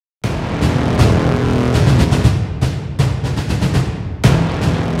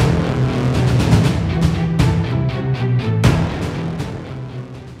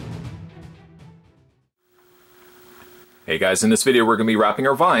Guys, in this video we're going to be wrapping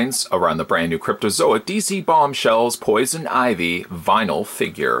our vines around the brand new Cryptozoic DC Bombshells Poison Ivy vinyl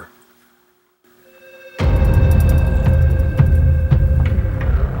figure.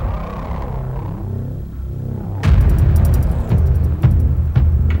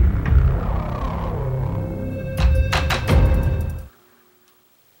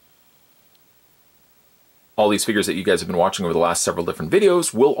 All these figures that you guys have been watching over the last several different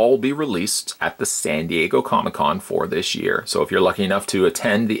videos will all be released at the San Diego Comic-Con for this year. So if you're lucky enough to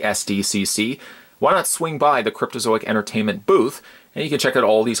attend the SDCC, why not swing by the Cryptozoic Entertainment booth and you can check out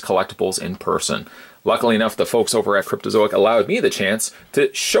all these collectibles in person. Luckily enough, the folks over at Cryptozoic allowed me the chance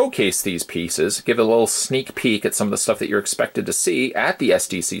to showcase these pieces, give a little sneak peek at some of the stuff that you're expected to see at the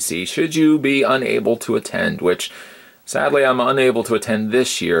SDCC should you be unable to attend, which sadly, I'm unable to attend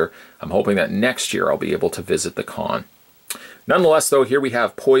this year. I'm hoping that next year I'll be able to visit the con. Nonetheless, though, here we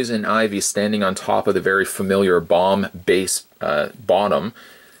have Poison Ivy standing on top of the very familiar bomb base bottom.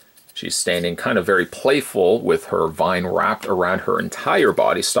 She's standing kind of very playful with her vine wrapped around her entire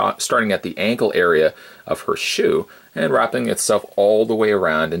body, starting at the ankle area of her shoe and wrapping itself all the way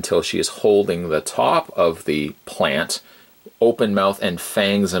around until she is holding the top of the plant, open mouth and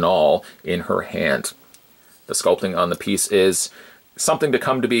fangs and all, in her hand. The sculpting on the piece is something to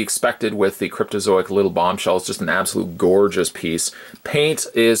come to be expected with the Cryptozoic Little Bombshells, just an absolute gorgeous piece. Paint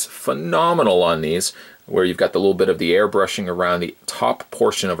is phenomenal on these, where you've got the little bit of the airbrushing around the top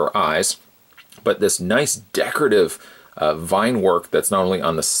portion of her eyes, but this nice decorative vine work that's not only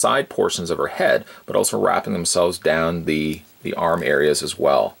on the side portions of her head, but also wrapping themselves down the arm areas as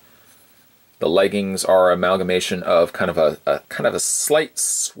well. The leggings are an amalgamation of kind of a slight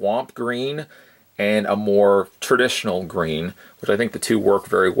swamp green and a more traditional green, which I think the two work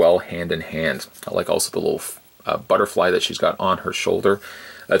very well hand in hand. I like also the little butterfly that she's got on her shoulder.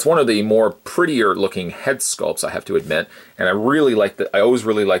 It's one of the more prettier looking head sculpts, I have to admit, and I always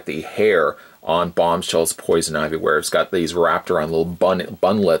really like the hair on Bombshell's Poison Ivy, where it's got these wrapped around little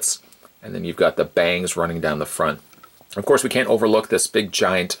bunlets, and then you've got the bangs running down the front. Of course, we can't overlook this big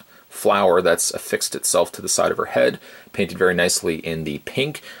giant flower that's affixed itself to the side of her head, painted very nicely in the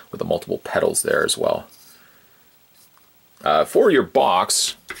pink with the multiple petals there as well. For your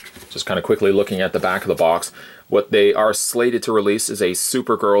box, just kind of quickly looking at the back of the box, what they are slated to release is a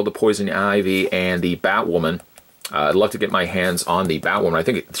Supergirl, the Poison Ivy, and the Batwoman. I'd love to get my hands on the Batwoman. I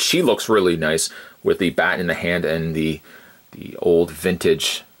think she looks really nice with the bat in the hand and the old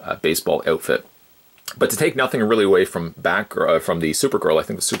vintage baseball outfit. But to take nothing really away from the Supergirl, I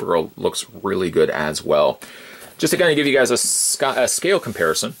think the Supergirl looks really good as well. Just to kind of give you guys a scale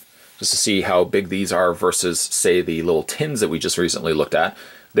comparison, just to see how big these are versus, say, the little tins that we just recently looked at,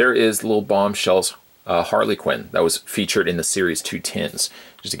 there is the little Bombshells Harley Quinn that was featured in the Series 2 tins.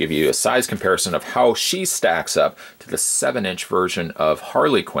 Just to give you a size comparison of how she stacks up to the 7-inch version of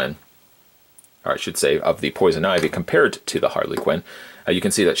Harley Quinn, or I should say of the Poison Ivy compared to the Harley Quinn. You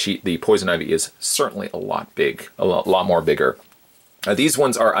can see that the Poison Ivy is certainly a lot more bigger. These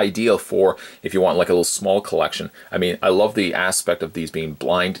ones are ideal for if you want like a little small collection. I mean, I love the aspect of these being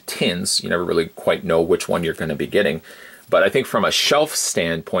blind tins. You never really quite know which one you're going to be getting. But I think from a shelf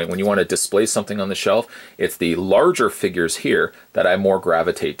standpoint, when you want to display something on the shelf, it's the larger figures here that I more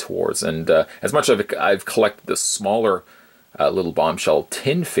gravitate towards. And as much as I've collected the smaller little Bombshell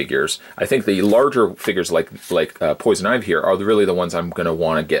tin figures, I think the larger figures like Poison Ivy here are really the ones I'm going to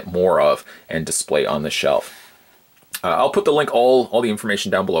want to get more of and display on the shelf. I'll put the link, all the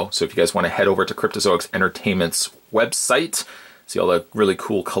information down below, so if you guys want to head over to Cryptozoic Entertainment's website, see all the really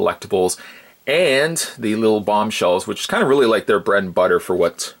cool collectibles and the little Bombshells, which is kind of really like their bread and butter for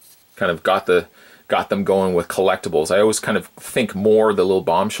what kind of got them going with collectibles. I always kind of think more the little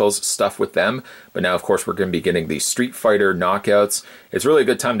Bombshells stuff with them, but now of course we're going to be getting the Street Fighter knockouts. It's really a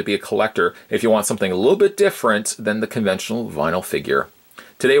good time to be a collector if you want something a little bit different than the conventional vinyl figure.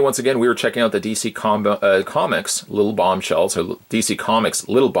 Today, once again, we were checking out the DC Comics Little Bombshells, or DC Comics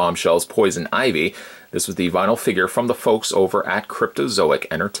Little Bombshells Poison Ivy. This was the vinyl figure from the folks over at Cryptozoic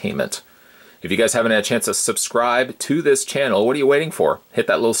Entertainment. If you guys haven't had a chance to subscribe to this channel, what are you waiting for? Hit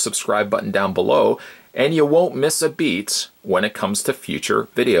that little subscribe button down below, and you won't miss a beat when it comes to future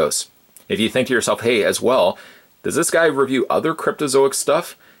videos. If you think to yourself, hey, as well, does this guy review other Cryptozoic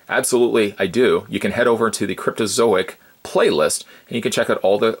stuff? Absolutely, I do. You can head over to the Cryptozoic playlist, and you can check out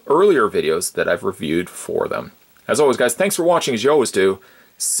all the earlier videos that I've reviewed for them. As always, guys, thanks for watching, as you always do.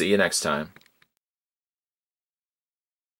 See you next time.